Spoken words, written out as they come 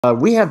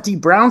We have Dee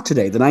Brown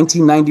today, the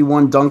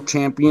 1991 dunk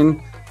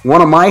champion,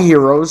 one of my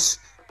heroes.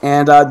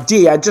 And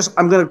Dee,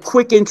 I'm going to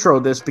quick intro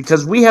this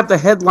because we have the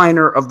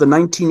headliner of the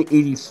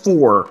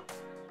 1984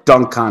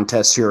 dunk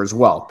contest here as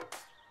well.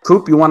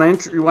 Coop, you want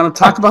to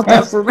talk about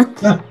that for me?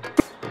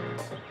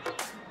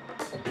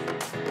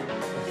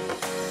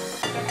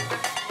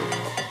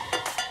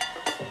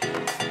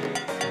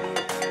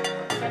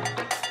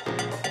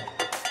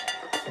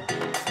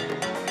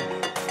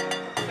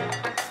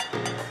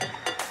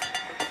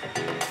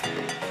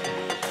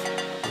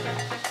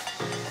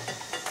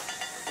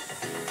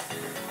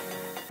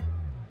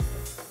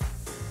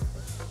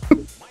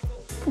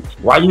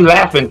 Why are you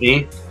laughing,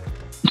 D?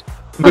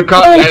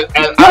 Because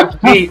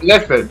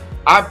listen,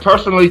 I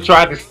personally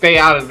tried to stay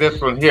out of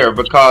this one here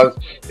because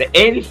the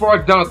 84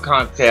 dunk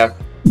contest,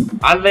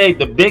 I laid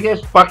the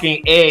biggest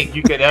fucking egg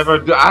you could ever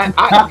do.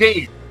 I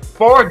did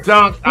 4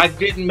 dunks, I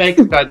didn't make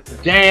the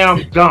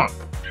damn dunk.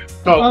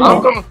 So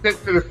I'm gonna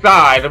sit to the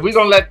side and we're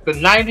gonna let the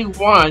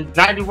 91,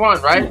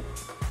 right?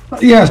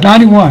 Yes,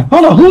 91.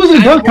 Hold on, who was in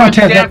the dunk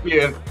contest?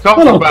 Champion talk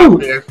about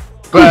this.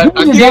 But who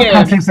was in the dunk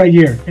contest that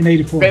year in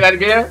 '84? Say that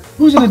again.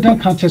 Who's in the dunk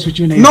contest with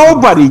you in '84?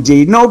 Nobody,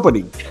 D.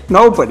 Nobody.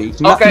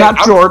 Okay, not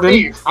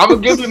Jordan. I'm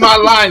gonna give you my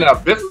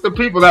lineup. This is the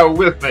people that were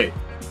with me.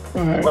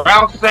 Right.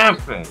 Ralph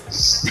Sampson.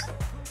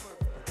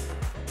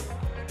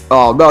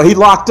 Oh no, he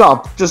locked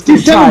up just in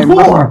He's time.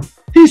 7'4".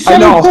 He's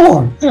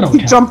 7'4".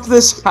 He jumped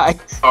this guy.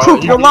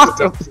 You're locked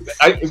up.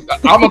 I'm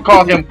gonna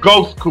call him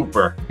Ghost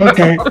Cooper.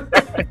 Okay.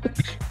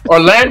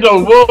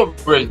 Orlando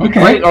Woolridge, the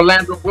great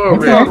Orlando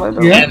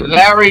Woolridge, and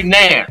Larry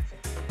Nance.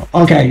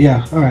 Okay,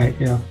 yeah, all right,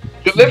 yeah.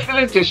 You're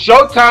listening to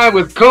Showtime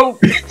with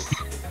Coop,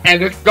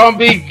 and it's gonna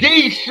be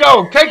Dee's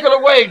show. Take it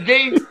away,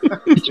 Dee.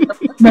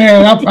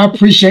 Man, I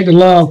appreciate the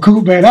love,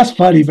 Coop, man. That's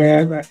funny,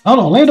 man. Hold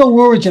on, Orlando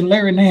Woolridge and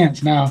Larry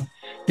Nance. Now,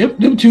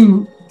 them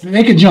two,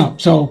 they can jump.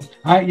 So,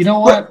 you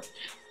know what?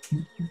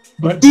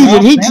 But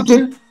Dee,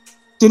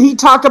 did he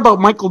talk about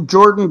Michael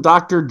Jordan,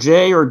 Dr.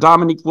 J, or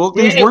Dominique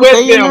Wilkins? We're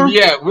with them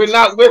yet. We're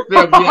not with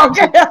them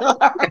yet.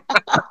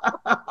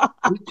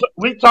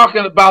 We're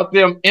talking about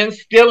them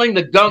instilling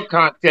the dunk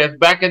contest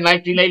back in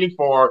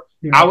 1984.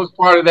 Yeah. I was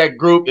part of that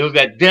group. It was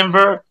at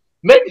Denver.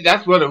 Maybe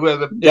that's what it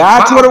was.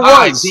 That's what it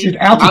was. It's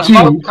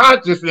altitude.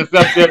 Consciousness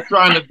up there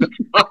trying to.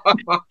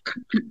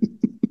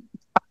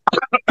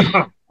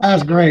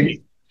 That's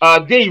great.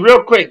 D,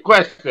 real quick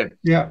question.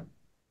 Yeah.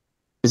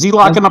 Is he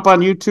locking up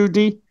on you too,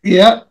 D?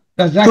 Yeah.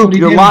 That's exactly Coop, what he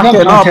you're did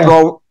locking up,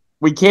 bro.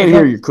 We can't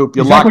hear you, Coop.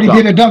 You're locked up. That's what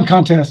he did in the dunk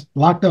contest.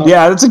 Locked up.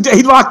 Yeah,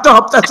 he locked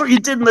up. That's what you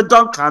did in the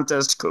dunk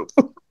contest, Coop.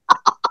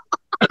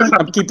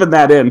 I'm keeping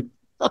that in.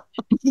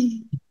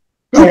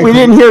 Coop, we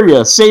didn't hear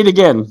you. Say it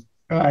again.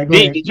 All right, go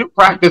D, ahead. did you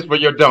practice for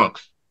your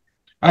dunks?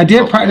 I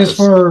did practice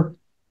for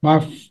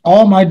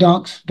all my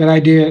dunks that I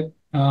did.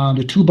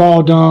 The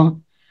 2-ball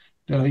dunk,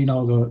 the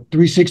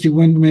 360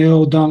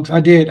 windmill dunks.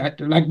 I did.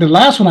 Like the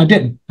last one, I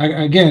didn't.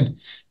 Again,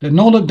 the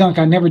no-look dunk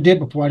I never did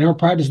before. I never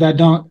practiced that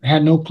dunk. I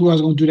had no clue I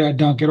was going to do that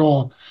dunk at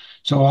all.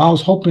 So I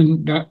was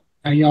hoping that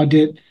I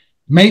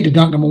made the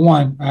dunk number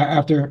 1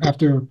 after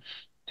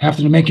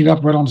having to make it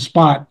up right on the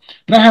spot.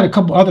 But I had a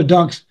couple other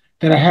dunks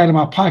that I had in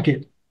my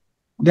pocket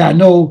that I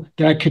know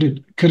that I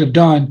could have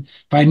done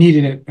if I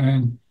needed it.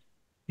 And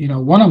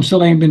one of them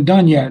still ain't been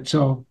done yet.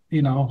 So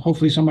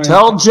hopefully somebody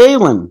tell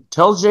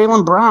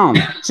Jaylen Brown.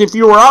 See if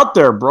you were out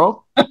there,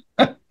 bro.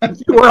 If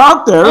you were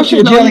out there, I'm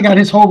sure Jaylen got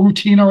his whole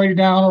routine already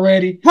down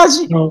already.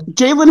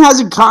 Jaylen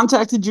hasn't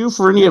contacted you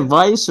for any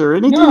advice or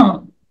anything?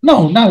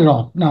 No, not at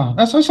all. No,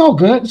 that's all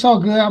good. It's all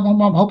good. I'm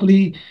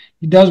hopefully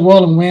he does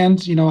well and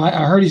wins.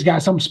 I heard he's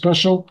got something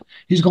special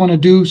he's going to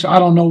do. So I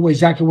don't know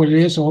exactly what it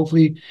is. So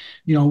hopefully,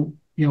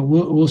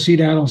 we'll see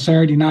that on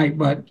Saturday night.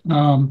 But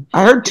I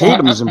heard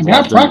Tatum's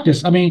involved. I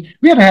practice. I mean,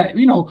 we had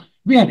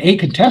 8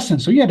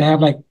 contestants, so you had to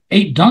have like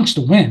 8 dunks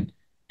to win.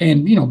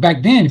 And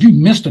back then, if you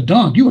missed a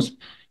dunk, you was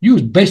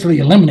basically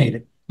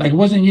eliminated. Like it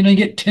wasn't, you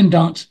get 10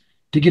 dunks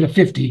to get a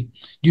 50.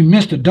 You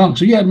missed a dunk.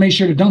 So you had to make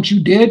sure the dunks you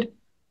did,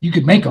 you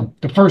could make them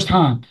the first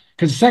time.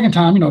 Because the second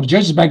time, the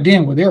judges back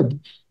then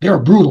they were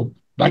brutal.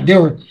 Like they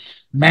were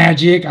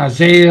Magic,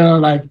 Isaiah,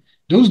 like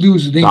those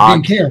dudes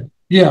didn't care.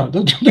 Yeah,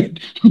 those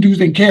dudes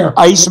didn't care.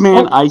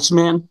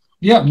 Iceman.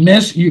 Yeah,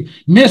 you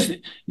miss.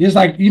 It's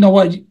like, you know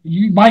what,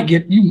 you might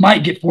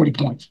get 40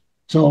 points.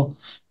 So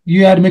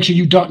you had to make sure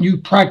you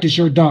practice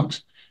your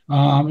dunks.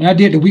 And I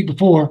did the week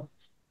before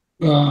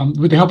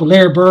with the help of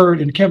Larry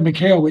Bird and Kevin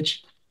McHale,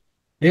 which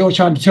they were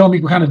trying to tell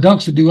me what kind of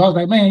dunks to do. I was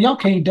like, man, y'all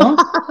can't dunk.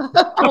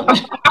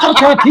 Y'all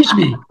trying to teach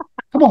me.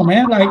 Come on,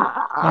 man. Like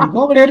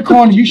go over there in the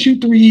corner, you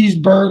shoot threes,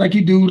 Bird, like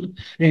you do.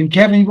 And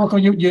Kevin, you work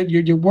on your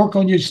work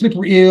on your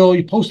slippery eel,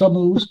 your post-up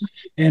moves,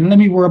 and let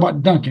me worry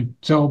about dunking.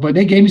 So, but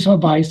they gave me some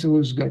advice. It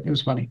was good. It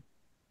was funny.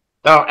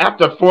 Now,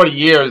 after 40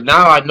 years,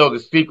 now I know the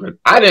secret.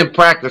 I didn't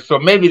practice, so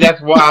maybe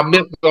that's why I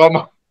missed all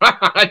my.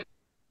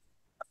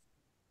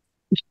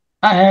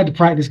 I had to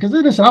practice because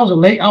listen, I was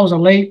a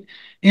late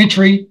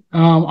entry.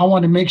 I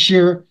wanted to make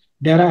sure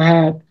that I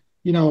had,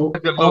 all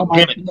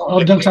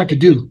dunks I could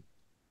do.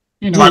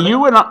 You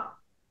and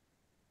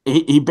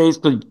He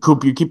basically,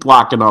 Coop, you keep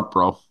locking up,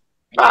 bro.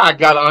 I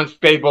got an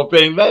unstable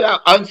thing, man.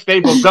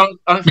 Unstable dunk,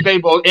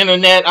 unstable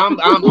internet. I'm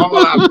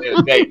all out there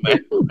today,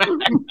 man.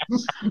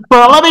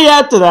 Well, let me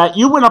add to that.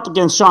 You went up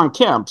against Sean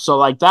Kemp, so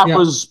like that Yeah.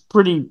 was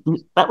pretty.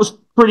 That was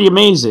pretty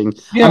amazing.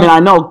 Yeah. I mean, I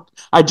know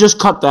I just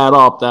cut that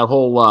up. That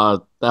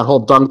whole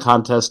dunk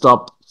contest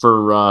up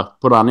for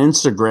put on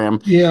Instagram.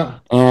 Yeah.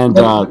 And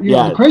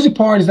The crazy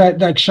part is that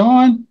like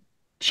Sean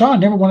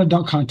never won a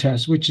dunk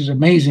contest, which is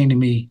amazing to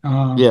me.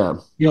 Yeah.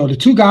 The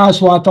two guys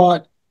who I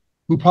thought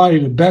were probably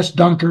the best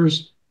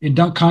dunkers in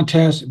dunk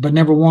contests but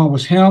never won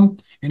was him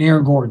and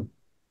Aaron Gordon.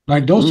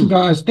 Like those two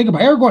guys, think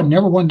about it, Aaron Gordon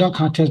never won dunk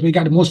contest, but he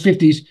got the most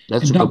 50s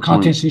That's in a dunk good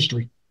point. contest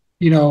history.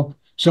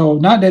 So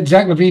not that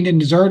Zach LaVine didn't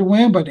deserve to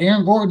win, but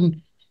Aaron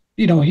Gordon,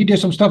 he did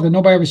some stuff that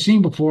nobody ever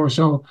seen before.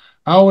 So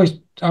I always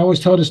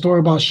tell the story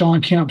about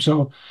Sean Kemp.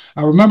 So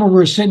I remember we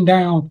were sitting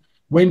down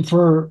waiting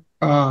for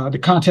the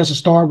contest to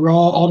start. We're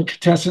all the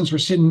contestants were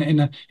sitting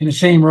in the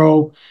same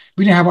row.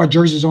 We didn't have our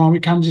jerseys on.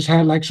 We kind of just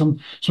had like some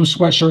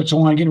sweatshirts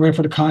on, getting ready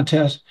for the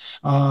contest.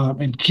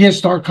 And kids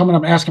started coming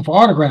up asking for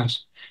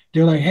autographs.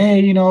 They're like,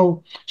 "Hey,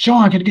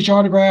 Sean, can I get your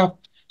autograph?"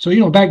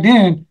 So back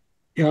then,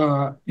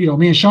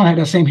 me and Sean had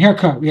that same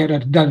haircut. We had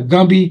that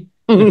Gumby,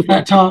 the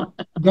flat top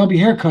Gumby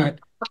haircut.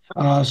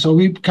 So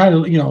we kind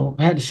of,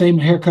 had the same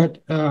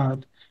haircut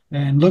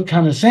and looked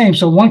kind of the same.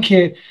 So one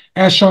kid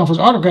asked Sean for his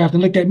autograph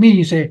and looked at me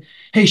and said,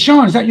 "Hey,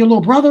 Sean, is that your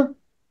little brother?"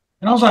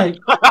 And I was like,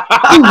 "Dude,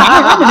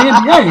 I'm in the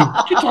NBA.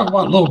 What you talking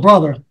about, little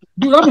brother?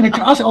 Dude, I'm in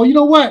the." I said, "Oh, you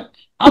know what?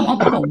 I'm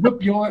gonna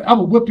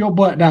whip your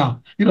butt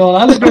now."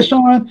 I looked at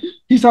Sean.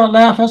 He started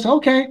laughing. I said,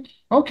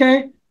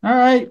 "Okay, all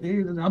right,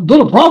 I'm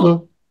little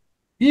brother.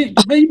 Man,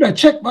 you better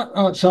check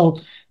my." So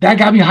that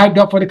got me hyped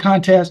up for the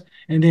contest.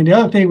 And then the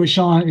other thing with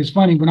Sean is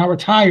funny. When I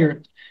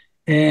retired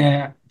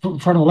and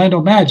from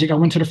Orlando Magic, I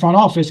went to the front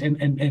office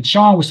and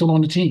Sean was still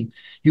on the team.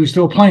 He was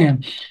still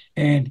playing,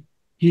 and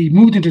he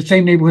moved into the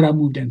same neighborhood I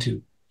moved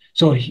into.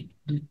 So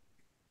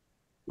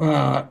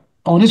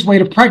on his way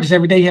to practice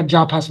every day, he had to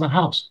drive past my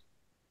house.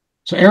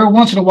 So every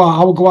once in a while,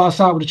 I would go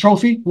outside with a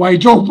trophy while he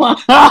drove by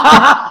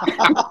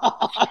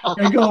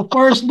and go,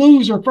 first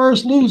loser.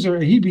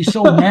 And he'd be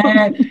so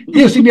mad.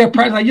 He'll see me at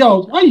practice like,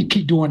 "Yo, why you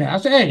keep doing that?" I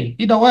say, "Hey,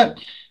 you know what?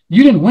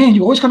 You didn't win.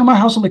 You always come to my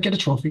house and look at the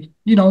trophy.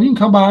 You can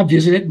come by and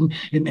visit it,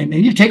 and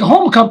you can take it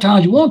home a couple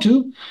times you want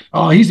to."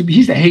 Oh, he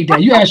used to hate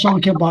that. You ask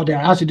Sean Kemp about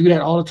that. I used to do that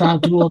all the time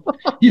too.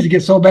 He used to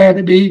get so mad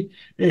at me.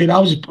 And I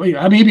was just,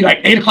 he'd be like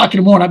 8 o'clock in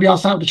the morning. I'd be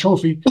outside with the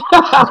trophy,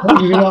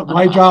 holding it up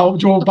while he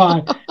drove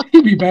by.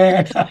 He'd be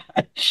mad.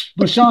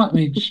 But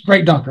Sean,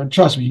 great dunker.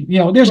 Trust me.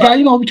 There's guys,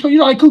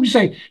 like Coop, you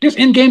say, there's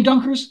in-game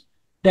dunkers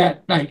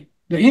that, like,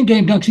 the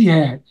in-game dunks he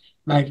had,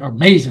 like, are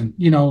amazing.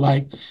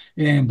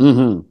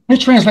 And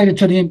it translated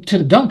to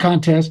the dunk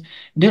contest.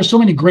 There's so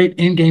many great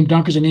in-game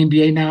dunkers in the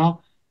NBA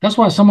now. That's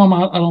why some of them,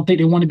 I don't think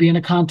they want to be in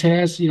a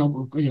contest.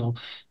 Don't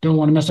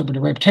want to mess up with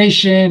the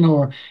reputation,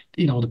 or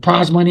the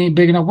prize money ain't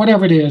big enough.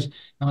 Whatever it is,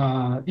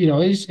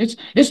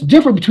 it's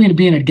different between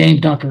being a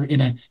game dunker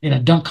in a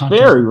dunk contest.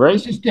 Very right.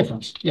 It's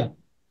different. Yeah.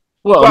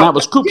 Well, and that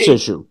was Coop's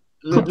issue.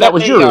 Coop, that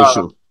was your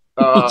issue.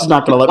 He's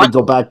not going to let me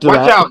go back to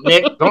that. Watch out,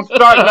 Nick. Don't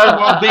start. Let it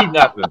won't be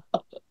nothing.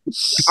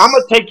 I'm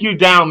going to take you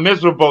down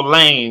miserable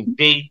lane,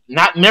 D.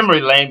 Not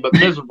memory lane, but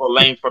miserable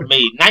lane for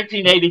me.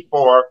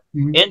 1984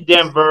 in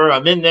Denver.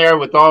 I'm in there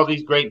with all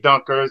these great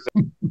dunkers.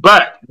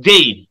 But,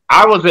 D,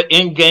 I was an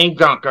in-game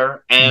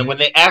dunker. And when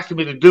they asked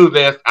me to do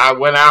this, I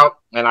went out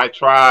and I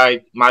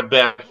tried my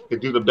best to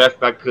do the best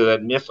I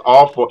could. Missed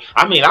all four.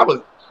 I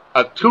was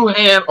a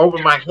two-hand over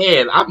my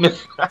head. I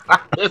missed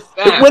that.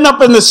 It went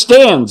up in the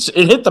stands.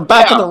 It hit the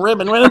back of the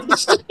rim and went in the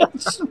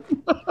stands.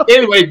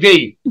 Anyway,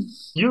 D,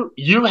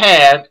 you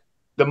had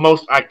the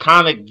most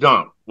iconic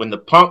dunk when the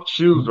pump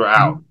shoes were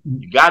out.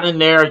 You got in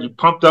there, you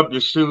pumped up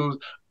your shoes.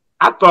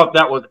 I thought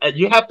that was,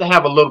 you have to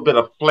have a little bit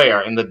of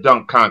flair in the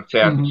dunk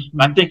contest.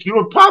 I think you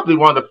were probably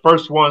one of the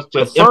first ones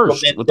to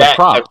implement that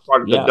as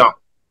part of the dunk.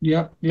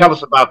 Yeah. Tell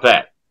us about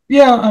that.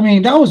 Yeah,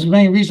 that was the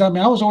main reason.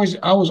 I was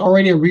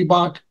already a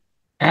Reebok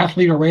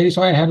athlete already,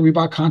 so I had a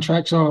Reebok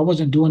contract, so I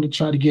wasn't doing to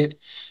try to get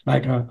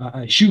like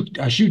a shoe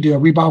deal.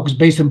 Reebok was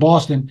based in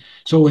Boston,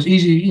 so it was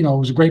easy. It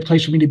was a great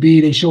place for me to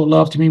be. They showed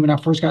love to me when I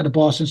first got to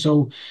Boston,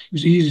 so it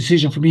was an easy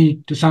decision for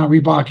me to sign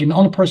Reebok. And the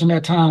only person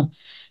at that time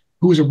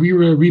who was a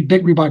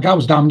big Reebok guy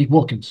was Dominique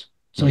Wilkins.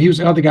 So he was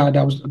the other guy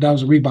that was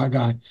a Reebok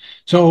guy.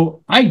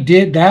 So I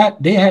did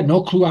that. They had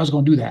no clue I was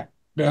going to do that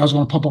I was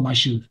going to pump up my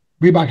shoes.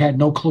 Reebok had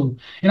no clue,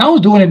 and I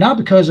was doing it not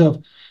because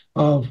of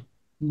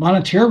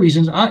monetary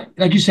reasons.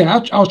 Like you said,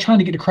 I was trying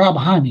to get the crowd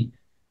behind me,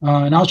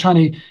 and I was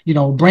trying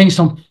to bring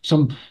some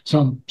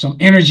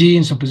energy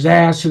and some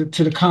pizzazz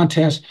to the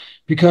contest,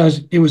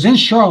 because it was in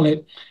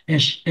Charlotte, and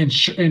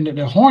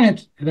the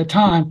Hornets at the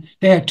time,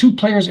 they had two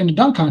players in the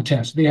dunk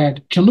contest. They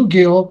had Kendall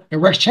Gill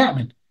and Rex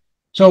Chapman.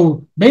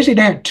 So basically,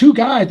 they had two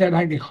guys that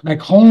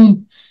like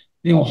home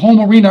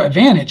arena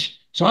advantage.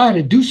 So I had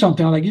to do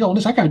something. I'm like,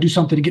 listen, I got to do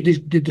something to get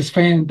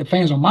the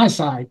fans on my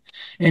side,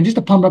 and just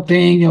the pump up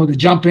thing, the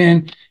jump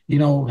in,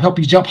 help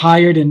you jump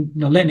higher and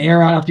letting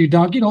air out after you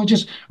dunk.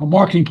 Just a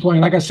marketing ploy.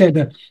 And like I said,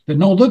 the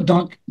no look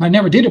dunk, I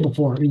never did it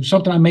before. It was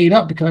something I made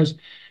up because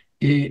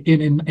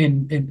in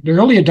the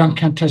earlier dunk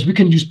contest, we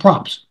can use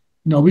props.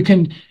 We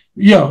can,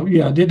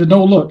 did the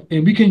no look,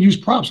 and we can use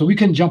props, so we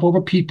can jump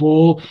over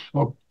people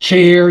or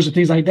chairs and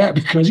things like that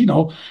because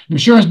the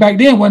insurance back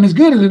then wasn't as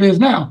good as it is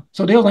now.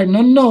 So they were like,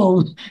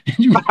 no,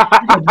 you got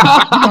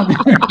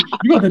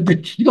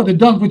to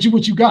dunk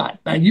what you got.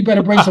 Like you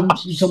better bring some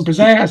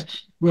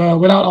pizzazz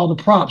without all the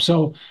props.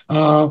 So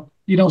so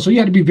you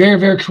had to be very,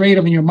 very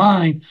creative in your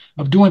mind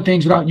of doing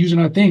things without using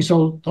other things.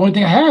 So the only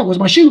thing I had was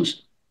my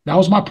shoes. That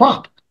was my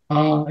prop.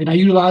 And I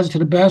utilize it to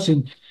the best.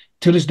 And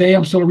to this day,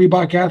 I'm still a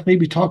Reebok athlete.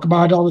 We talk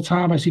about it all the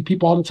time. I see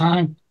people all the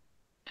time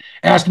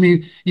asking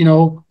me,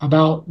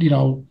 about,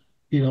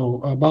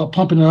 about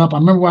pumping it up. I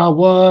remember where I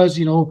was,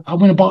 I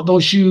went and bought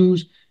those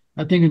shoes.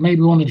 I think it may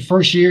be one of the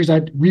first years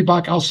that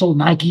Reebok outsold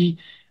Nike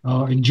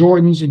and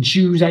Jordans and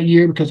shoes that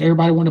year because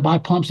everybody wanted to buy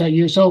pumps that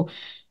year. So,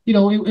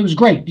 it was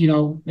great.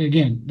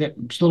 Again,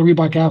 I'm still a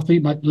Reebok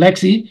athlete. My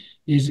Lexi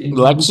is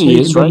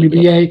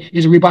WBA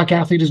is a Reebok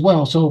athlete as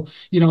well. So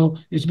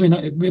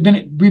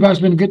Reebok's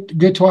been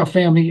good to our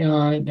family,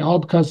 all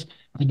because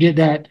I did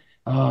that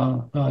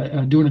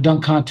doing a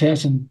dunk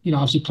contest, and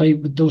obviously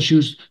played with those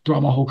shoes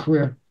throughout my whole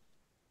career.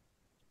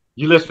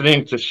 You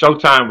listening to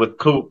Showtime with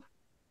Coop?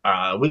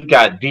 We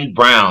got Dee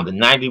Brown, the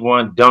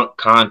 '91 dunk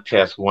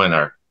contest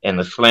winner in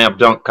the slam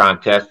dunk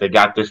contest. They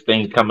got this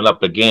thing coming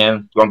up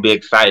again. It's going to be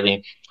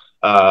exciting.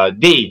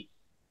 Dee,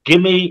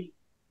 give me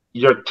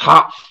your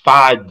top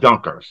 5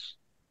 dunkers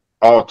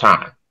all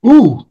time.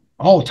 Ooh,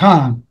 all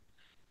time.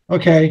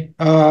 Okay.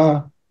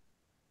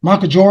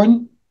 Michael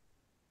Jordan,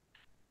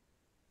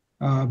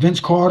 Vince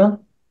Carter,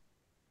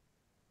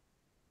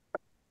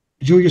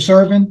 Julius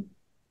Erving,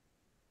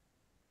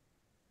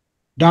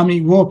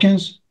 Dominique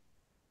Wilkins.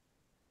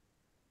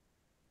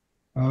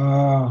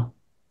 And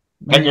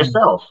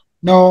yourself.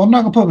 No, I'm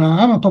not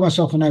gonna put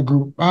myself in that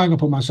group. I ain't gonna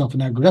put myself in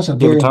that group. That's a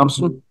David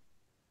Thompson.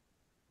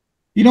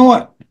 You know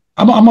what?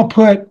 I'm gonna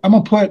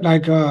put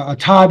like a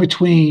tie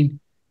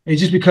between.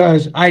 It's just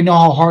because I know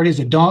how hard it is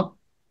to dunk.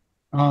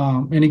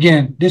 And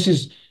again, this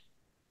is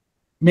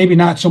maybe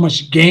not so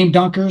much game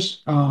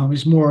dunkers.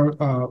 It's more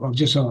of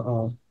just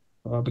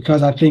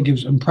because I think it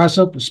was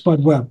impressive.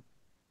 Spud Webb.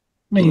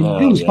 I mean,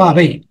 he was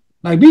 5'8".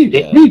 Like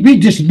we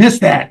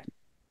dismissed that.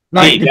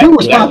 Like the dude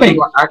was 5'8".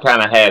 I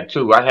kind of had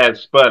too. I had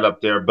Spud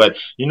up there, but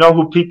you know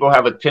who people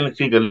have a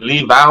tendency to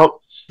leave out?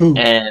 Ooh.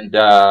 And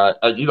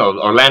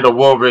Orlando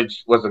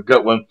Woolridge was a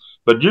good one.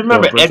 But do you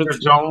remember Edgar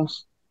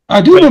Jones? I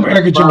do remember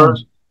Edgar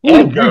Jones.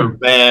 Edgar,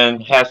 man,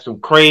 has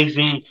some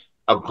crazy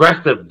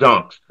aggressive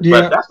dunks.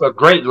 Yeah. But that's a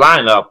great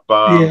lineup.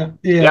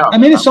 Yeah. I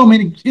mean, there's so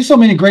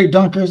many great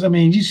dunkers. I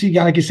mean, you see,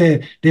 like I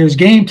said, there's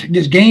game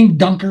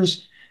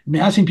dunkers. I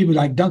mean, I've seen people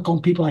like dunk on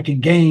people like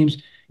in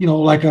games.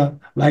 Like a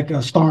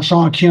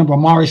Sean Kemp or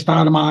Mari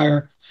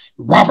Stoudemire,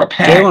 Robert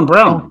Pack. Jaylen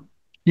Brown.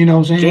 You know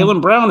what I'm saying?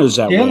 Jaylen Brown is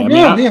that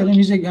way.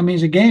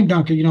 He's a game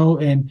dunker,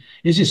 and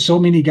it's just so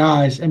many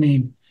guys. I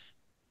mean,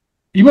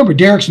 you remember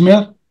Derek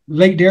Smith,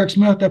 late Derek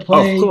Smith that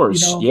played? Of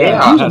course, he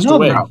was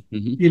another.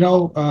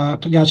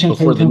 Mm-hmm. Got a chance to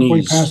play with him before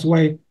he passed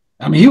away.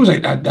 I mean, he was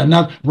like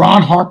another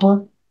Ron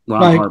Harper.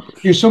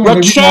 There's so many.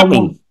 Rex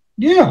Chapman.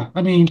 Yeah,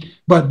 I mean,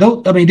 but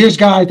there's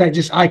guys that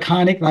just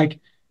iconic, like.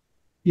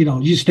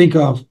 You just think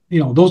of,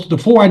 those, the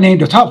 4 I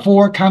named, the top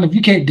 4, kind of,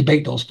 you can't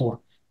debate those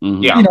 4.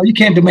 Mm-hmm. Yeah. You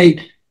can't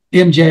debate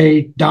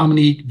MJ,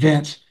 Dominique,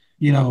 Vince,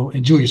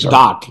 and Julius Erving.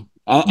 Doc.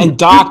 And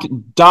Doc,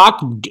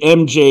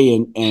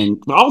 MJ,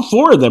 and all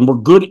 4 of them were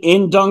good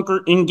in-game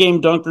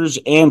dunkers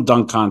and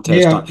dunk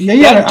contests.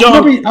 Yeah.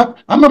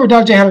 I remember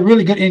Doc J had a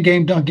really good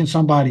in-game dunk in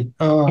somebody.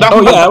 I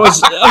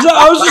was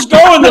just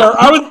going there.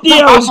 I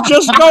was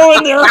just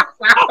going there.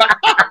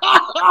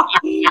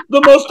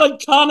 The most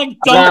iconic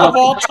dunk of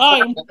all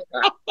time.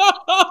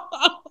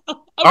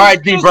 All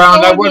right, Dee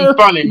Brown, that wasn't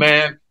funny,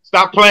 man.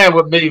 Stop playing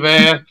with me,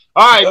 man.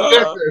 All right,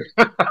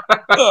 listen.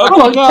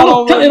 Hold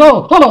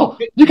on.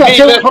 You got to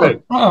tell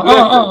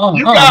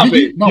You got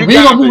me. No, we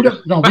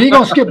ain't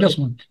gonna skip this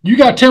one. You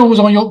got to tell me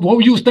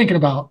what you was thinking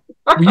about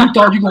when you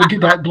thought you were gonna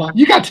get that block.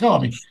 You got to tell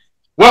me.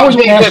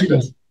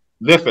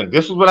 Listen,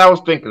 this is what I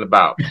was thinking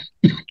about.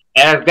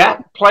 As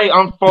that play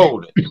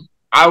unfolded,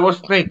 I was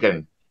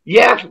thinking,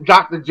 yes,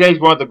 Dr. J's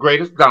one of the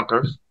greatest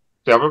dunkers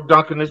to ever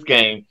dunk in this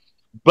game.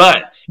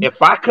 But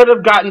if I could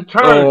have gotten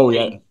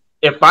turned,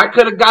 if I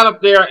could have got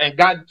up there and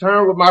gotten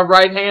turned with my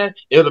right hand,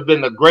 it would have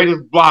been the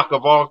greatest block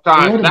of all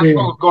time. That's what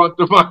was going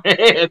through my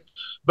head.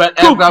 But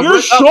as I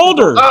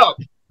went up,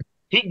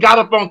 he got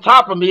up on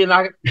top of me, and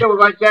I felt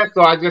like that.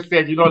 So I just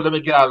said, let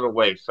me get out of the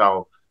way.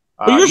 So.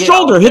 But your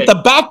shoulder hit the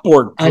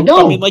backboard. I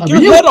know. I mean, your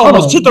head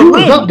almost hit the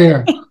rim. Up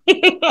there.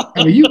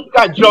 I mean, You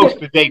got jokes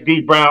today,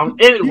 Dee Brown.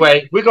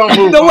 Anyway, we're gonna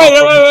move No,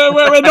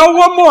 on. wait. No,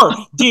 one more.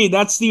 D,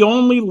 that's the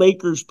only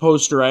Lakers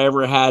poster I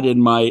ever had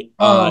in my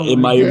oh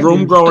my room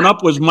goodness. growing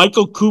up was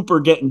Michael Cooper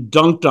getting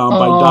dunked on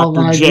by Oh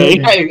Dr. my J.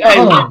 goodness. Hey,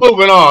 we're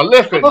moving on.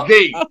 Listen,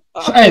 D.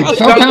 In Hey, the dunk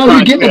sometimes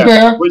you get the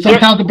contest, bear,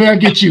 sometimes the bear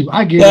gets you.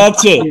 I get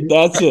That's it. it.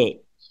 That's it.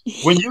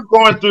 when you're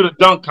going through the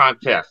dunk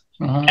contest,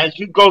 Uh-huh. as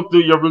you go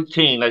through your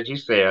routine, as you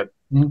said,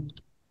 Mhm.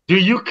 do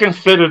you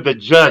consider the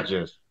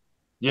judges?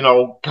 You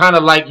know, kind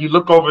of like you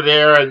look over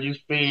there and you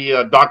see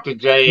Dr.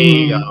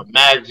 J, Mhm.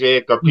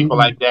 Magic, or people Mhm.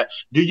 like that.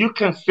 Do you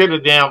consider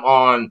them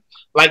on,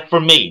 like for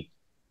me,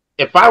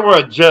 if I were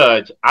a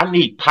judge, I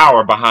need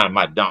power behind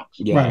my dunks.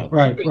 Yeah.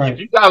 If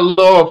you got a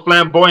little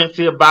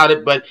flamboyancy about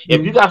it, but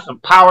if you Mhm. got some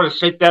power to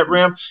shake that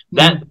rim,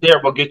 that Mhm.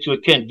 there will get you a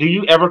 10. Do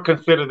you ever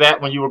consider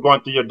that when you were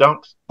going through your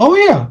dunks? Oh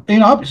yeah,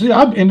 and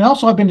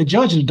also I've been the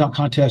judge in the dunk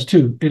contest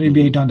too in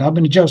NBA Mhm. dunk. I've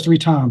been the judge 3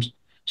 times.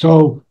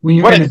 So when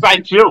you're What in a,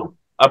 excites you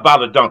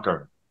about a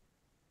dunker?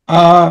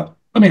 I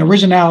mean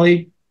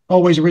originality,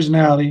 always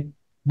originality,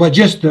 but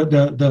just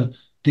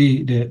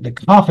the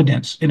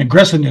confidence and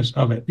aggressiveness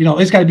of it. You know,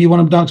 it's got to be one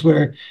of them dunks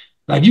where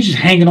like you just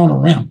hanging on the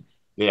rim.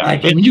 Yeah,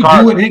 Like when Vince you do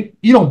Carter. it,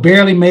 you don't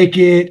barely make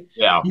it.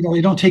 Yeah, You know,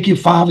 it don't take you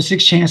 5 or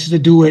 6 chances to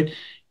do it.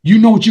 You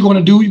know what you're going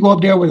to do. You go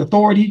up there with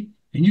authority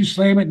and you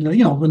slam it. And,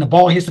 you know, when the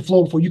ball hits the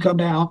floor before you come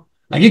down,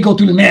 like it go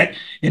through the net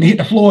and hit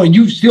the floor, and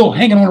you still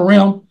hanging on the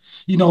rim.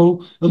 You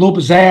know, a little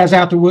pizzazz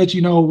afterwards.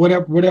 You know,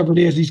 whatever it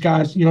is, these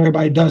guys, you know,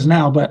 everybody does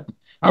now. But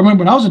I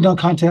remember when I was in dunk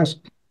contest,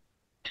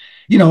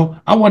 you know,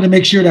 I wanted to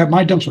make sure that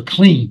my dunks were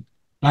clean,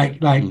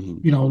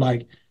 Mhm. you know,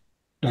 like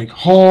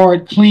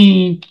hard,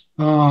 clean.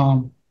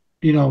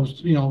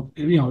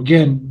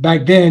 Again,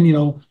 back then, you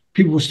know,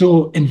 people were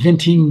still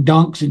inventing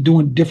dunks and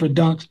doing different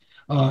dunks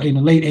in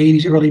the late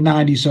 80s, early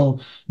 90s. So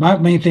my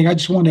main thing, I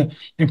just want to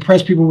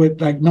impress people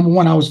with like number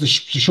one, I was the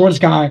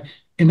shortest guy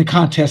in the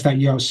contest that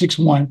year. I was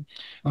 6'1".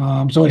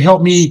 So it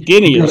helped me to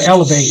be able to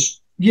elevate. Skinniest.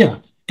 Yeah.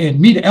 And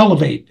me to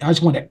elevate. I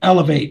just wanted to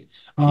elevate.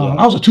 Yeah.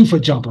 I was a 2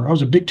 foot jumper. I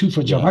was a big 2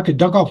 foot jumper. Yeah. I could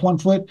dunk off 1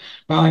 foot,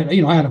 but I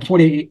had a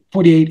 48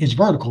 inch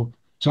vertical.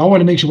 So I wanted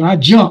to make sure when I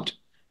jumped,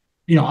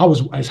 you know, I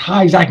was as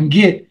high as I can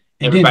get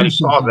and then do everybody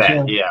saw something.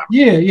 that. So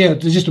Yeah. yeah,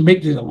 just to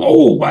make the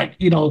like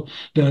you know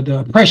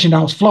the pressure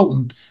I was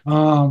floating.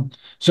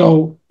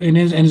 So and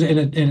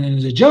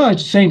as a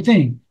judge, same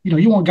thing. You know,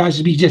 you want guys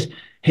to be just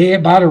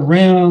head by the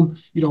rim,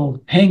 you know,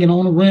 hanging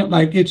on the rim.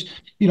 Like it's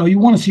you know you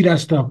want to see that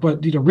stuff,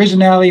 but the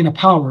originality and the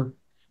power,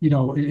 you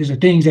know, is the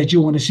things that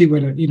you want to see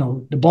where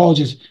the ball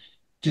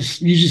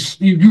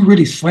you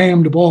really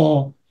slam the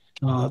ball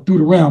through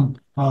the rim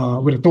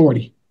with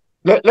authority.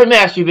 Let me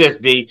ask you this,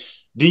 D.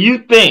 Do you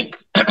think,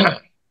 and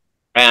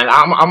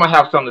I'm gonna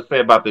have something to say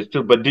about this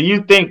too, but do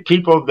you think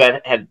people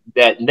that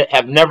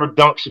have never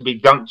dunked should be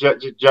dunk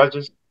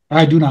judges?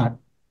 I do not.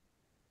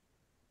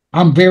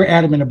 I'm very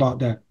adamant about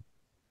that.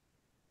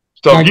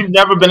 So if Like, you've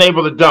never been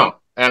able to dunk,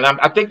 and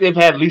I think they've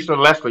had Lisa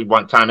Leslie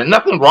one time, and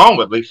nothing wrong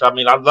with Lisa. I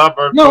mean, I love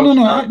her, no, coach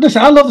no. her.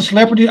 Listen, I love the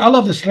celebrity. I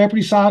love the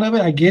celebrity side of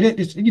it. I get it.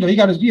 It's you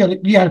got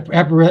to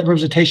have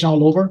representation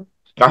all over.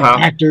 Uh huh.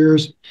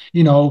 Actors,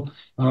 I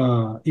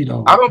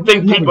don't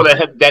think people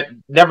whoever. that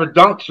never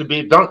dunked should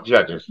be dunk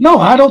judges. No,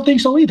 I don't think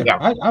so either. Yeah,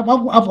 I've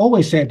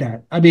always said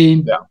that. I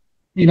mean, yeah.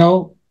 you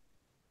know,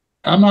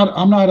 I'm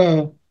not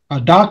a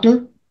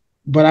doctor,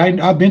 but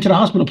I've been to the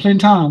hospital plenty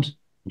of times,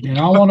 and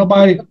I don't want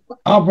nobody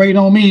operating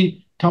on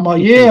me talking about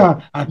yeah.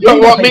 I You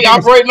don't think that's want how you me take a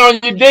operating on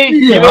you, D.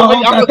 You Yeah, know me.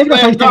 I'm I a think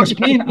that's how slam you take a dunk.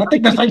 spleen. I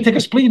think that's how you take a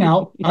spleen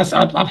out.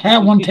 I've had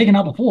one taken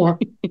out before,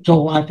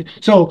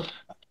 so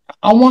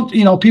I want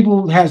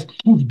people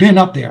who've been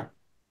up there,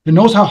 that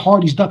knows how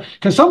hard he's done.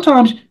 Because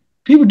sometimes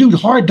people do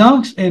hard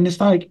dunks and it's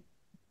like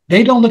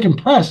they don't look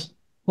impressed.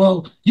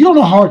 Well, you don't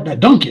know how hard that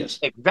dunk is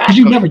because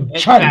you never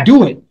Exactly. try to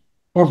do it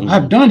or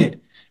have Mhm. done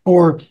it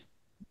or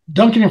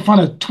dunking in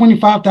front of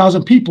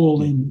 25,000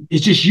 people and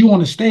it's just you on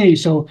the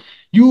stage. So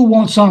you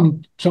want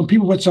some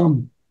people with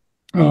some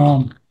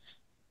um,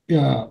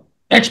 uh,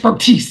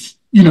 expertise,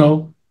 in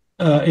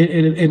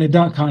a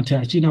dunk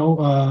contest,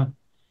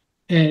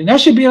 and that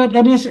should be. I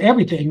mean, it's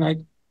everything. Like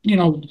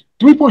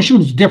 3-point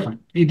shooting is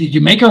different. Did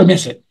you make it or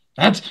miss it?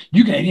 That's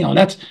you can.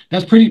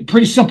 That's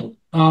pretty simple.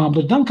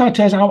 But dunk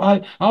contest,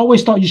 I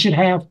always thought you should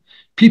have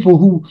people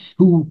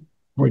who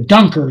were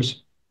dunkers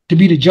to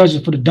be the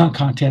judges for the dunk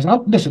contest.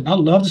 Listen, I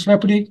love the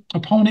celebrity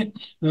opponent.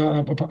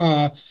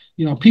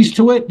 Piece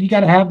to it. You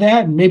got to have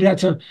that, and maybe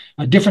that's a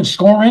different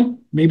scoring.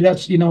 Maybe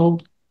that's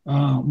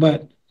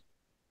but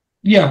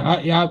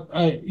yeah,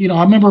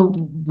 I remember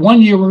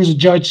one year there was a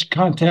judge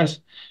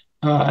contest.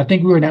 I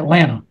think we were in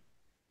Atlanta,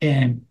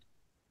 and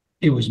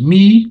it was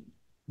me,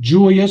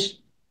 Julius,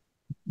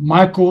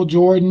 Michael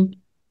Jordan,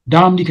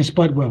 Dominique, and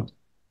Spudwell.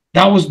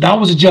 That was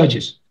the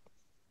judges.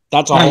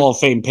 That's a Like, Hall of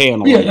Fame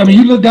panel yeah, right I mean,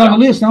 you there. look down Yeah,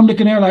 the list, and I'm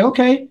looking there like,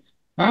 okay,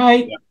 all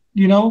right, yeah.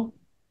 you know,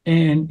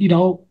 and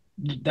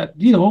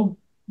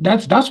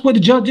that that's what the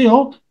judge,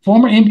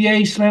 former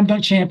NBA slam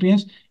dunk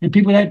champions and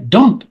people that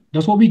dunked.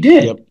 That's what we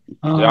did. Yep.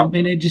 Yeah.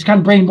 And it just kind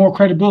of bring more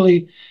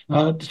credibility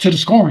to the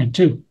scoring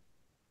too.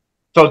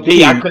 So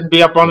D, I couldn't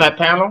be up on that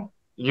panel.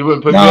 You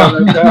wouldn't put me No,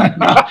 on that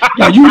no, no.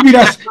 Yeah, you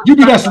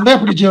be that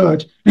celebrity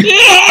judge.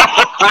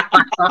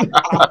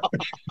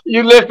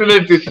 You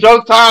listening to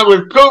Showtime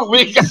with Coop?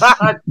 We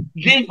got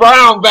Dee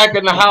Brown back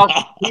in the house.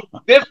 He's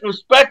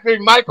disrespecting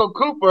Michael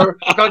Cooper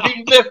because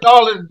he missed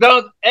all his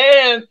dunks,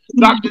 and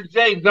Dr.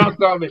 J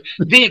dunked on me.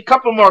 D, a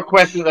couple more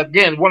questions.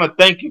 Again, want to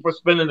thank you for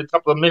spending a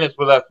couple of minutes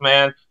with us,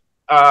 man.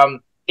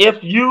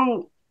 If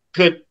you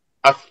could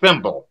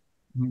assemble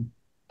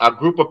a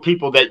group of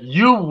people that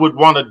you would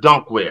want to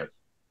dunk with,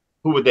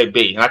 who would they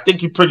be? And I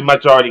think you pretty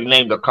much already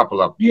named a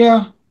couple of them.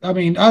 Yeah, I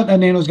mean, I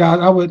name those guys.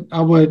 I would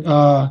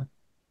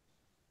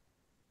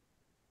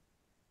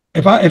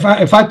if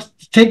I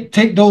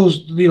take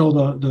those, you know,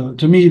 the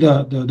to me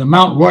the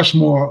Mount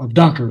Rushmore of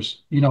dunkers,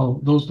 you know,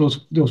 those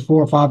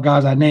 4 or 5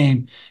 guys I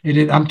named, and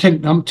then I'm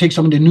take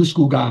some of the new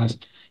school guys.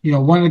 You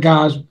know, one of the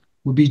guys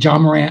would be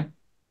John Morant.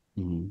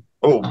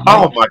 Oh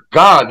my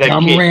God, that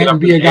John kid Morant would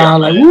be a guy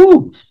like,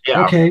 woo,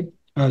 okay,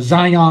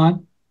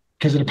 Zion,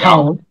 because of the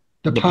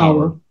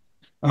power,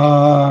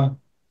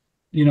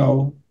 you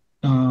know,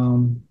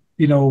 I'm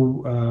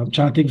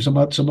trying to think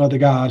of some other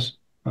guys.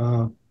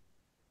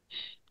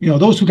 You know,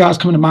 those 2 guys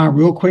come to mind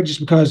real quick just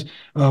because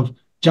of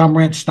John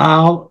Morant's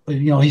style.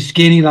 You know, he's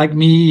skinny like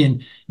me,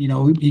 and you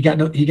know he got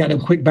them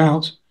quick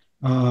bounce.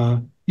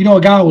 You know,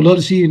 a guy I would love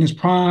to see in his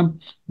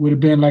prime would have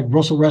been like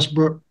Russell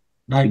Westbrook.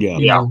 Like,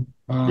 you know,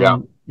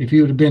 if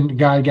he would have been the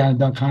guy who got in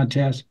the dunk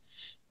contest.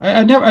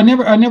 I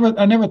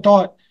never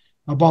thought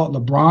about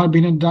LeBron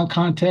being in the dunk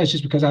contest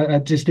just because I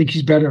just think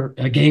he's better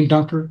a game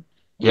dunker.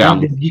 Yeah,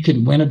 he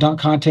could win a dunk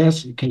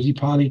contest because you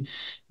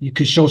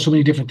could show so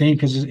many different things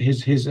because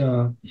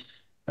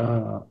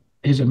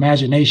his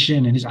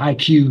imagination and his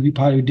IQ. He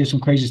probably did some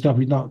crazy stuff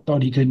he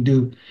thought he couldn't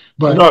do.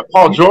 But you know,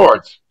 Paul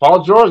George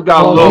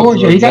got a little.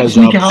 He got the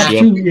sneaky hops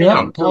too.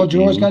 Yeah, Paul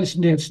George got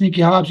the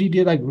sneaky hops. He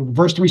did like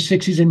reverse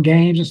 360s in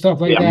games and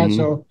stuff like that.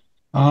 So,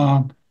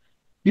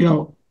 you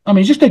know, I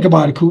mean, just think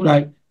about it, cool.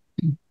 Like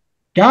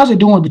guys are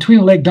doing between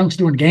the leg dunks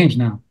during games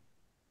now.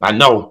 I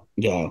know.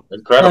 Yeah,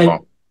 incredible.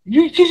 Like,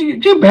 you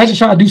imagine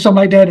trying to do something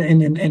like that in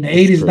the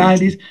 80s,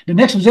 90s? The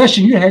next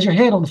possession, you had your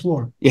head on the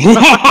floor. I'm going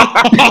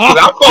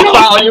to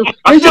foul you.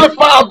 I should have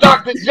fouled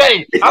Dr.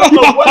 J. I don't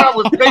know what I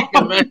was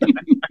thinking, man.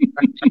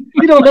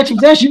 You know, next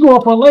possession, you go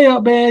up for a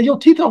layup, man, your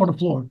teeth are on the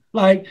floor.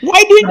 Like,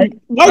 why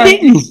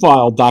didn't you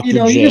foul Dr. You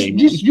know, J?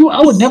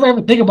 I would never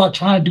ever think about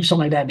trying to do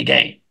something like that in the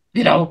game.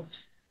 You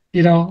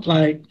know,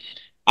 like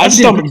I did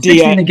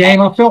 360 in the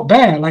game. I felt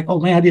bad. Like, oh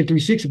man, I did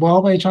 360.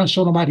 Well, I ain't trying to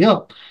show nobody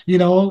up. You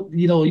know,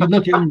 you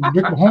look at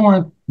Rick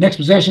Mahorn, next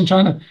possession,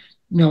 trying to,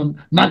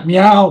 knock me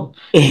out.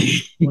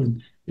 So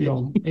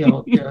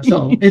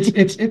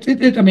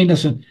it's. I mean,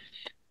 listen,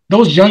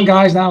 those young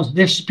guys now,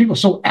 there's people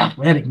so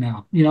athletic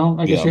now. You know,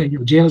 like I said,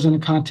 Jaylen's in the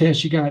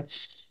contest. You got,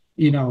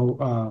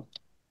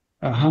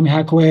 Jaime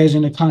Jaquez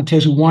in the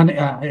contest who won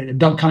a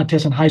dunk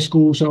contest in high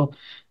school. So,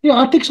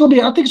 I think it's gonna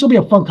be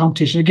a fun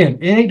competition. Again,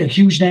 it ain't the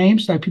huge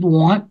names that people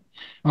want,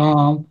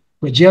 but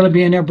Jaylen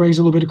being there brings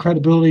a little bit of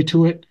credibility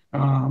to it.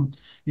 Mac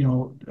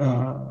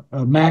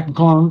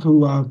McClung,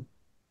 who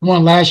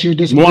won last year,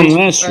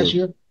 last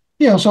year.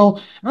 Yeah, so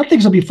I think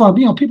it's gonna be fun.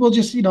 People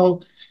just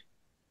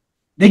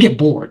they get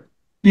bored.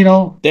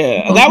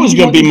 That was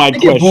going to be my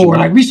question. Bored.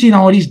 Like we've seen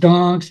all these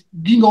dunks.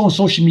 You can go on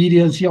social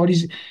media and see all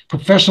these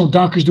professional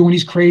dunkers doing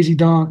these crazy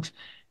dunks.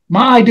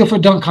 My idea for a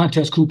dunk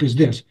contest, Coop, is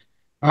this.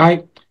 All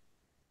right.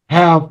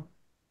 Have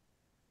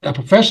a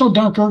professional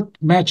dunker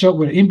match up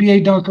with an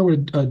NBA dunker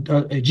with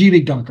a G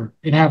League dunker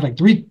and have like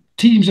 3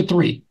 teams of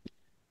 3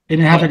 and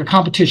then have like a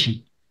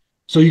competition.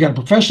 So you got a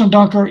professional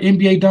dunker,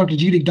 NBA dunker,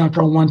 G League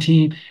dunker on one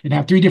team and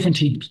have 3 different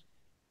teams.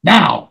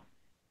 Now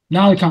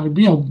they kind of,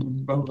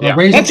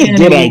 raise up the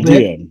ante a little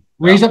bit.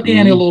 Raise up the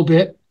ante a little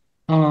bit.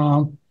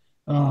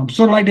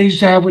 Sort of like they used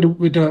to have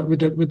with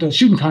the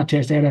shooting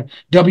contest. They had a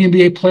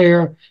WNBA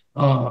player,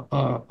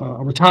 a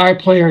retired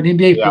player, an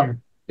NBA player.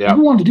 Yeah. If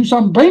you wanted to do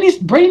something, bring these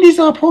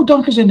pro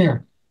dunkers in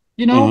there.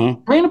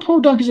 Bring the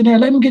pro dunkers in there.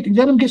 Let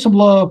them get some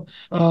love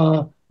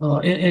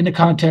in the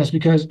contest,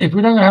 because if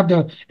we're not gonna have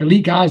the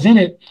elite guys in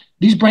it,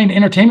 these bring the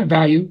entertainment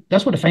value.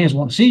 That's what the fans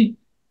want to see.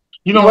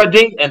 You know what,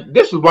 D? And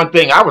this is one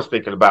thing I was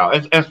thinking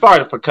about. And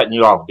sorry for cutting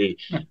you off, D.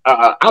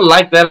 I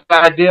like that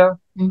idea,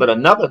 but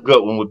another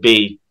good one would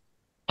be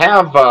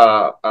have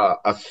a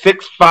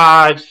 6'5",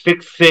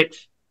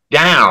 6'6"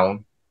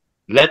 down.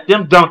 Let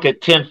them dunk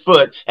at 10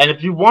 foot. And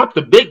if you want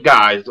the big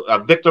guys,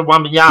 Victor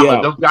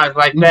Wembanyama, those guys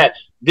like that,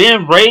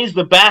 then raise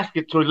the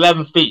basket to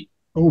 11 feet.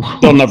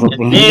 They'll never.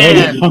 And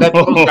then let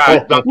those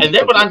guys dunk. And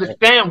they would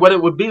understand what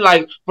it would be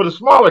like for the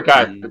smaller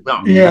guys to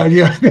dunk. Yeah.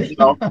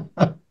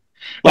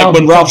 Like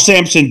when Ralph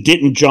Sampson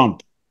didn't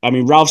jump. I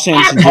mean, Ralph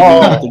Sampson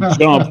didn't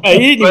jump.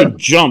 He didn't even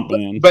jump,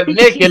 man. But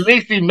Nick, at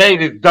least he made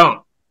his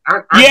dunk.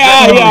 I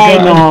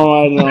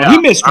know. Yeah. He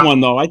missed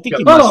one, though. I think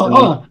he missed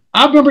one.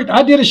 I remember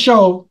I did a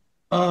show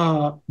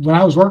when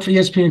I was working for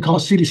ESPN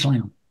called City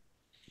Slam.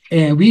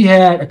 And we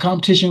had a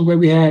competition where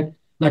we had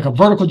like a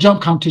vertical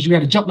jump competition. We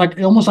had to jump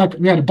almost like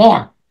we had a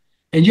bar.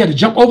 And you had to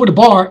jump over the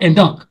bar and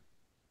dunk.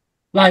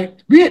 Like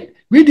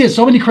We did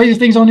so many crazy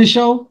things on this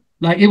show.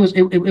 Like it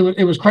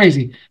was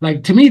crazy.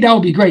 Like to me, that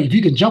would be great if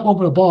you can jump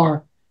over the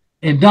bar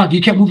and dunk.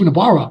 You kept moving the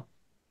bar up,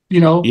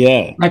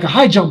 Yeah. like a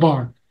high jump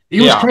bar.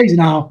 It was Yeah. crazy.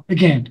 Now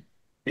again,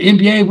 the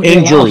NBA would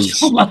allow Injuries.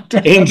 something like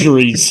that.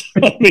 Injuries.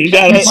 I mean,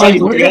 that's Like,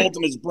 the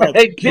ultimate spread.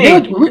 Hey,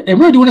 and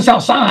we're doing this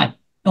outside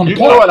on the you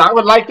know park. what I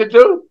would like to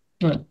do?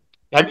 What?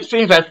 Have you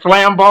seen that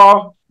slam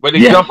ball where they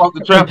Yeah. jump off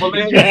the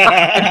trampoline? You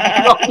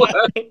know what?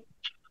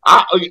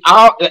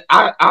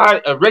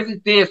 Reggie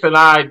Theus and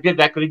I did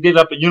that because he did it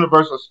up at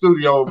Universal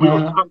Studio. We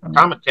were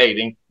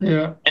commentating,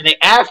 Yeah. and they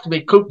asked me,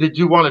 "Coop, did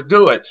you want to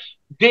do it?"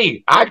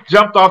 D, I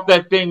jumped off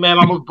that thing, man.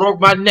 Almost broke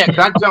my neck.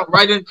 I jumped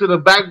right into the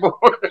backboard.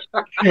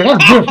 Yeah,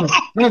 that's different.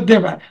 That's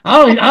different.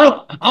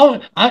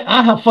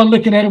 I have fun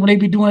looking at it when they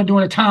be doing it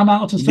during the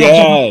timeouts and stuff,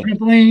 jumping off the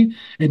trampoline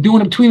and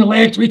doing it between the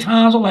legs 3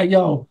 times. I'm like,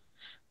 yo,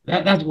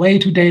 that's way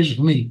too dangerous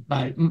for me.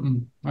 Like,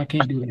 I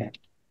can't do that.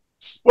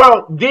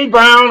 Well, Dee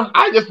Brown,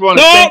 I just want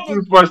to thank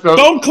you for some.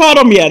 Don't cut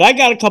him yet. I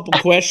got a couple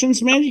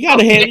questions, man. You got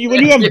to have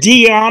when you have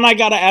Dee on. I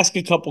got to ask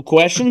a couple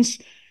questions.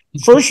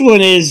 First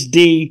one is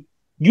Dee.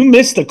 You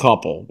missed a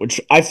couple, which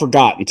I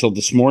forgot until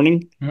this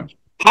morning. Yeah.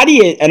 How do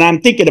you? And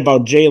I'm thinking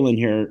about Jaylen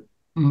here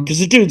because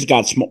the dude's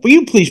got small. Will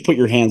you please put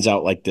your hands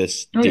out like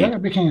this? Oh yeah, I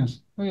got big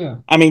hands. Oh yeah.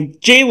 I mean,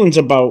 Jaylen's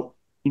about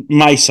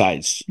my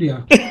size.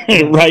 Yeah.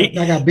 Right.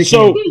 I got big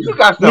So hands. you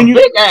got some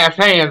big ass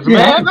hands,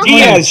 man. Dee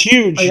has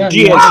huge. Dee has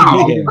huge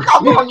hands. Look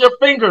how long your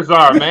fingers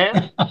are,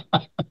 man.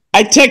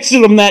 I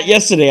texted him that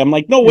yesterday. I'm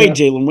like, no way,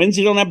 Jaylen wins.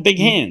 You don't have big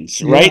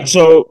hands, right?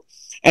 So,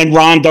 and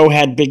Rondo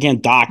had big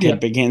hands. Doc had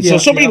big hands. So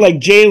somebody like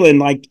Jaylen,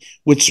 like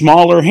with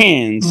smaller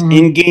hands,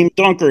 in-game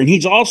dunker, and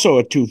he's also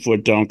a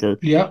 2-foot dunker.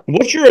 Yeah.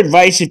 What's your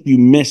advice if you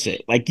miss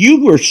it? Like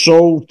you were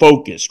so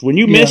focused. When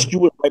you missed, you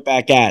went right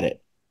back at it.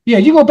 Yeah,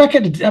 you go back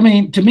at I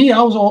mean, to me,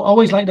 I was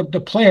always like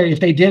the player. If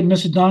they did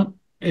miss a dunk,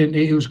 and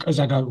it was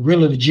like a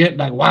really legit,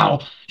 like,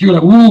 wow, you're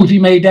like, ooh, if he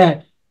made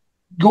that,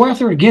 go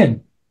after it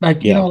again.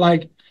 Like,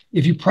 like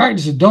if you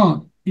practice a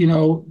dunk,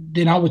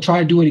 then I would try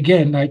to do it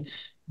again. Like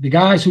the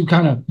guys who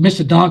kind of miss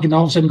a dunk and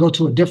all of a sudden go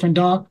to a different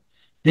dunk,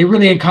 they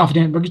really ain't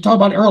confident. But you talked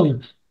about it earlier.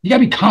 You got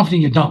to be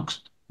confident in your dunks.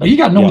 Like you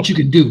got to know what you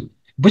can do.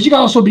 But you got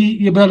to also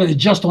be able to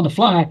adjust on the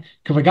fly.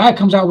 Because if a guy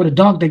comes out with a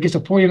dunk that gets a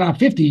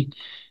 49-50,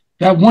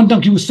 that one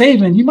dunk you were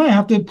saving, you might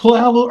have to pull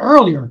out a little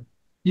earlier.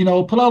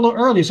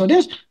 So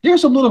there's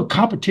some little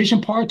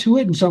competition part to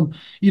it and some,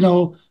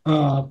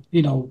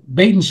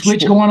 bait and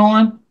switch going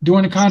on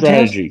during the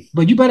contest. Strategy.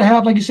 But you better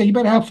have, like you said, you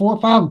better have 4 or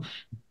 5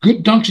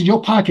 good dunks in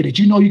your pocket that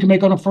you can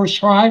make on the first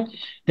try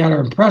that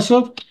are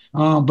impressive.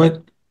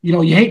 But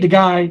you hate the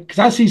guy, because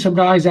I see some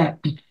guys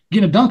that get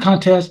in a dunk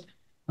contest,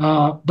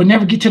 but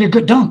never get to their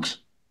good dunks.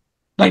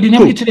 Like they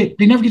never get to their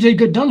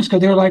good dunks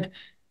because they're like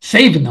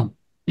saving them.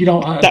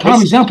 A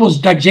prime example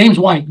is like James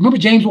White. Remember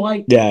James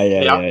White?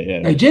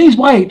 Yeah. Like James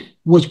White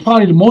was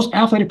probably the most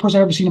athletic person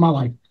I've ever seen in my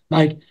life.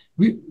 Like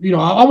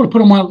I would have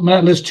put him on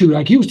that list too.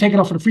 Like he was taking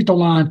off for the free throw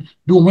line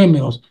doing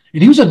windmills,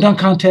 and he was a dunk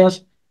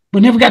contest,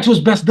 but never got to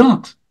his best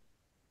dunks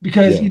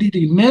because he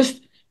either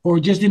missed or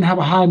just didn't have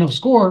a high enough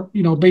score,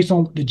 based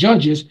on the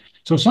judges.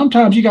 So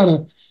sometimes you got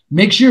to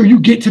make sure you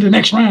get to the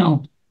next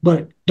round,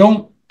 but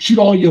don't shoot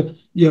all your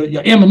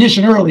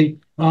ammunition early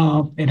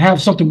and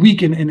have something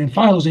weak and in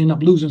finals end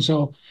up losing.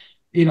 So,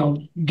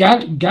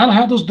 gotta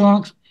have those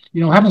dunks.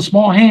 Having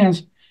small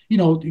hands.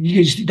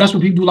 That's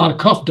when people do a lot of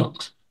cuff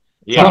dunks.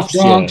 Cuff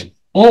dunks,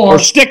 or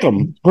stick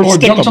them, or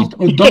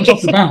dunks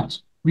off the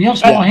bounce. When you have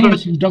small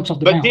hands, you dunks off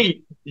the bounce. But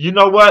you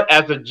know what?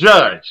 As a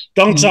judge,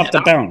 dunks off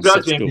the bounce.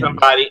 Judging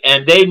somebody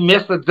and they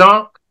miss a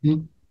dunk.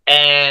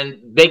 And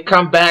they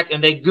come back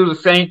and they do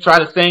try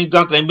the same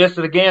dunk, and they miss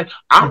it again,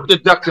 I'm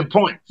deducting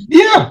points.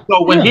 Yeah.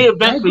 So when he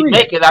eventually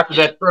make it after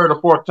that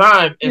 3rd or 4th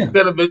time,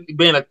 instead of it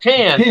being a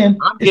 10,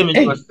 I'm giving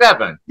you a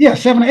 7. Yeah,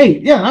 7 or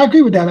 8. Yeah, I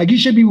agree with that. Like you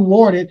should be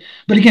rewarded.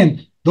 But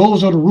again,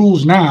 those are the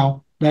rules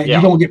now that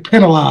you don't get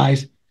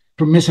penalized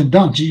for missing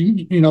dunks.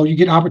 You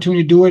get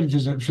opportunity to do it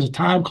if it's a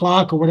time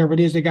clock or whatever it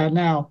is they got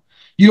now.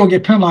 You don't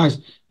get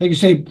penalized. Like you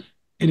say,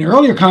 in the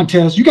earlier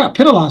contest, you got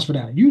penalized for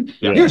that.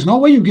 There's no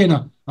way you're getting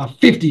a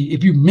 50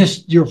 if you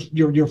missed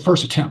your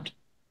first attempt.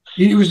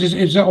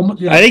 It's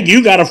almost, I think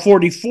you got a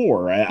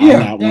 44 on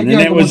that one,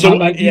 and it was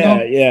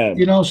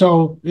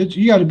So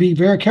you got to be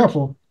very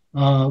careful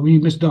when you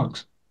miss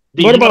dunks.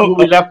 What about who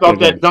we left off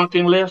that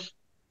dunking list?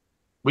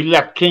 We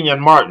left Kenyon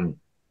Martin.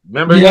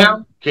 Remember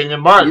him? Kenyon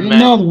Martin,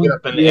 man, get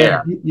up in the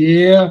air.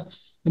 Yeah,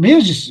 I mean, it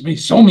was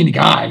just so many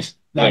guys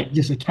that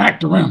just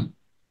attacked the rim.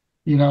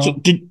 So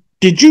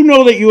did you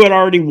know that you had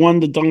already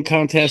won the dunk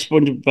contest by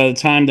the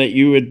time that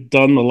you had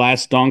done the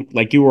last dunk?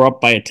 Like you were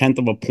up by 1/10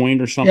 of a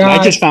point or something? Yeah,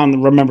 I just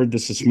remembered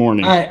this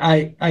morning.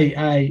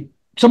 I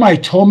somebody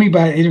told me,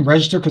 but I didn't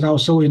register because I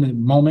was so in the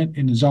moment,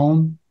 in the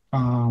zone.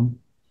 I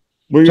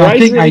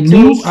think I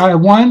knew I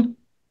won,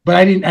 but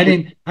I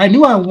didn't. I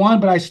knew I won,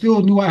 but I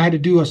still knew I had to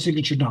do a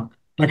signature dunk.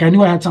 Like I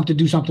knew I had to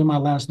do something in my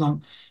last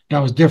dunk that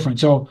was different.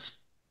 So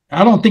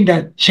I don't think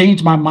that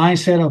changed my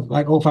mindset of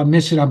like, if I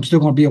miss it, I'm still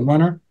going to be a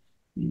winner.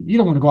 You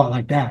don't want to go out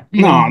like that.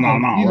 No.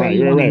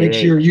 You want to make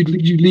sure you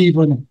leave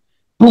on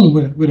boom,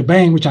 with a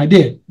bang, which I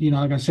did. You know,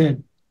 like I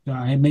said,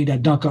 I had made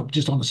that dunk up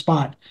just on the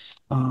spot.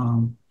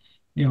 You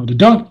know, the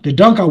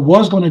dunk I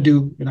was going to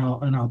do, and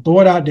I'll throw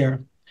it out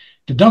there.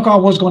 The dunk I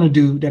was going to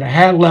do that I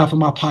had left in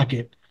my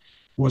pocket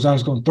was I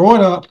was going to throw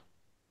it up.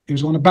 It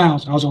was going to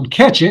bounce. I was going to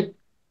catch it,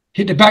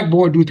 hit the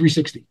backboard, do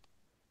 360.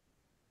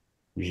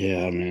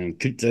 Yeah, man.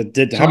 So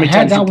How many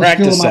times you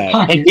practice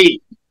that? Hey,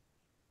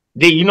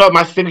 D, you know what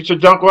my signature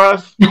dunk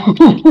was?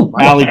 My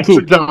Alley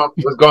signature Coop. dunk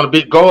was going to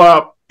be go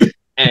up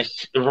and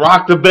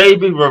rock the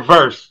baby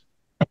reverse.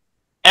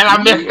 And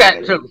I missed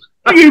that too.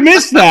 You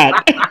missed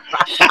that.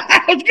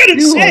 I was going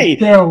to say.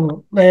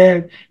 Terrible,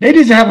 man. They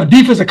need to have a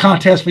defensive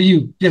contest for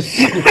you. Just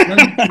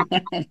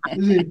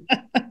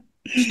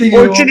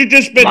or it should have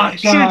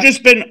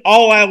just been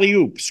all alley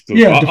oops.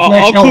 Yeah,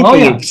 all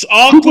Koopa loops.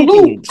 All Koopa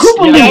loops.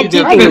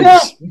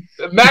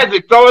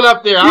 Magic, throw it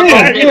up there.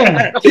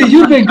 Yeah. See,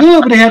 you've been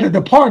good, but they had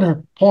the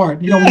partner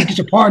part. You know, when you get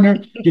your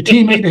partner, your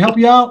teammate to help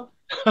you out.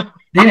 They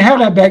didn't have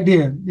that back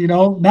then. You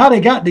know, now they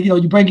got the. You know,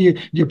 you bring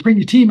your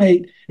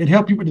teammate and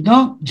help you with the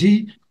dunk.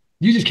 Gee,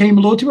 you just came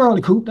a little too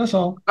early, Coop. That's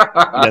all.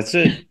 That's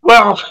it.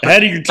 Well,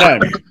 ahead of your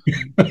time.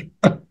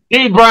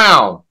 Dee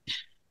Brown.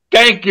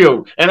 Thank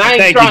you. And I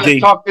ain't trying to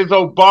talk this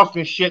old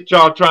Boston shit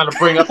y'all trying to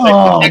bring up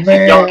that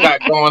man. y'all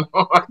got going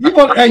on.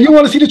 You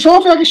want to see the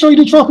trophy? I can show you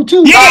the trophy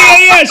too.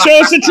 Yeah.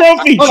 Show us the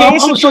trophy. I'm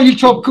going to show you the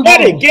trophy.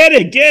 Get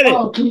it.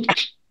 Oh,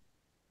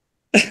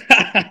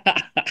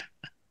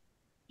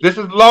 this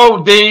is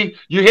low, D.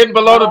 You hitting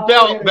below the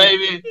belt,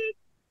 baby.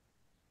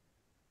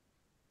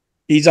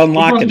 He's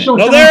unlocking it.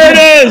 No, there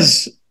it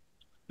is.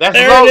 That's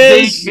low,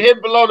 D. You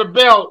hitting below the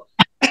belt.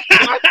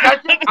 Can I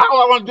touch it?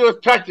 All I want to do is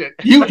touch it.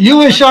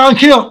 You and Sean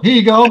Kill. Here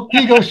you go.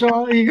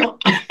 Sean. Here you go.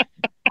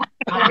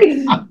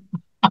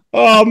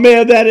 Oh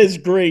man, that is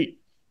great.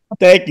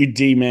 Thank you,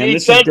 D, man. Hey,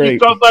 this is great.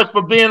 Thank you so much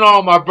for being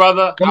on, my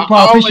brother. I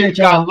always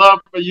got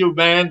love for you,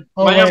 man.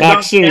 Slam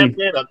dunk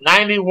champion of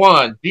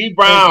 91. Dee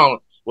Brown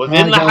was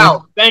in the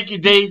house. Thank you,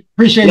 D.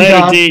 Appreciate you,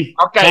 guys. D.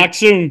 Okay. Talk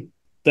soon.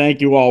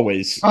 Thank you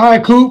always. All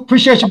right, cool.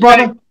 Appreciate you,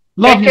 brother.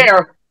 Love you. Take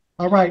care.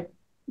 All right.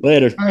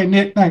 Later. All right,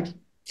 Nick. Thanks.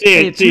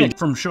 Hey, it's Nick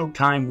from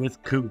Showtime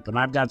with Coop, and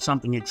I've got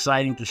something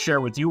exciting to share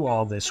with you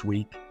all this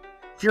week.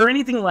 If you're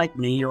anything like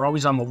me, you're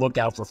always on the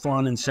lookout for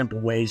fun and simple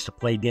ways to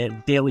play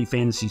daily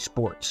fantasy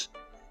sports.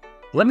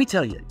 Let me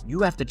tell you,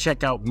 you have to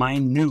check out my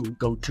new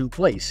go-to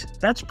place.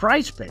 That's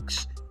Prize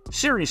Picks.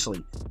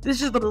 Seriously,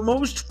 this is the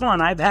most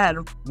fun I've had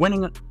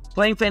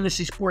playing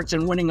fantasy sports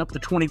and winning up to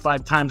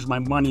 25 times my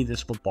money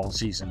this football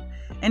season.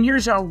 And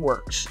here's how it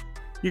works.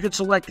 You could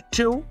select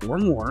 2 or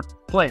more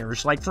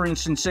players, like for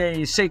instance,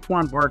 say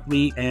Saquon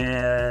Barkley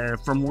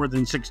for more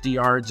than 60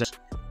 yards.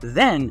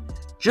 Then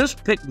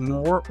just pick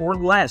more or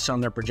less on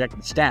their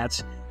projected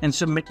stats and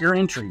submit your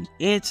entry.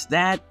 It's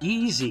that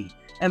easy.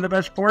 And the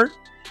best part?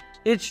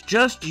 It's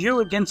just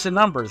you against the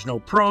numbers. No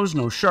pros,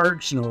 no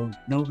sharks, no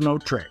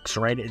tricks,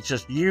 right? It's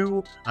just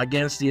you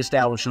against the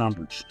established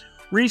numbers.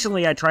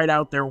 Recently, I tried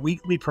out their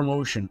weekly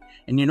promotion,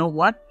 and you know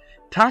what?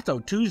 Taco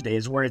Tuesday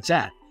is where it's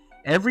at.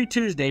 Every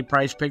Tuesday,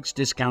 Prize Picks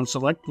discounts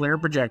select player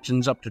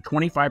projections up to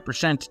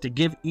 25% to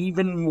give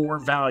even more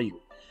value.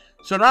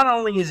 So not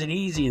only is it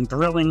easy and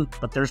thrilling,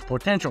 but there's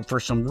potential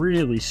for some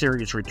really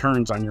serious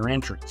returns on your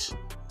entries.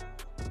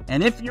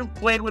 And if you've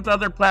played with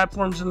other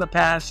platforms in the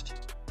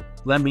past,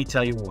 let me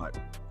tell you what.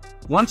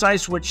 Once I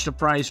switched to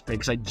Prize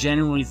Picks, I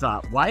genuinely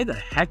thought, why the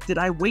heck did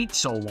I wait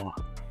so long?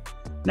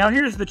 Now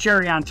here's the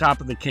cherry on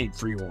top of the cake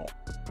for you all.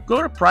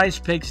 Go to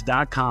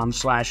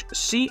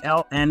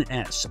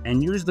prizepicks.com/CLNS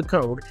and use the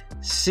code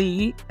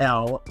CLNS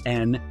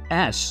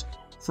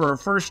for a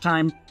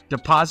first-time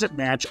deposit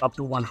match up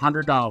to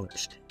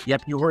 $100.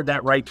 Yep, you heard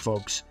that right,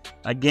 folks.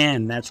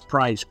 Again, that's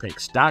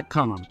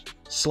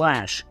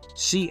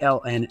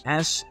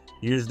prizepicks.com/CLNS.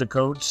 Use the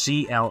code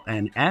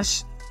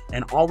CLNS.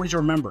 And always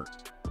remember,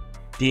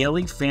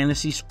 daily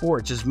fantasy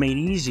sports is made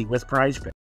easy with Prize Picks.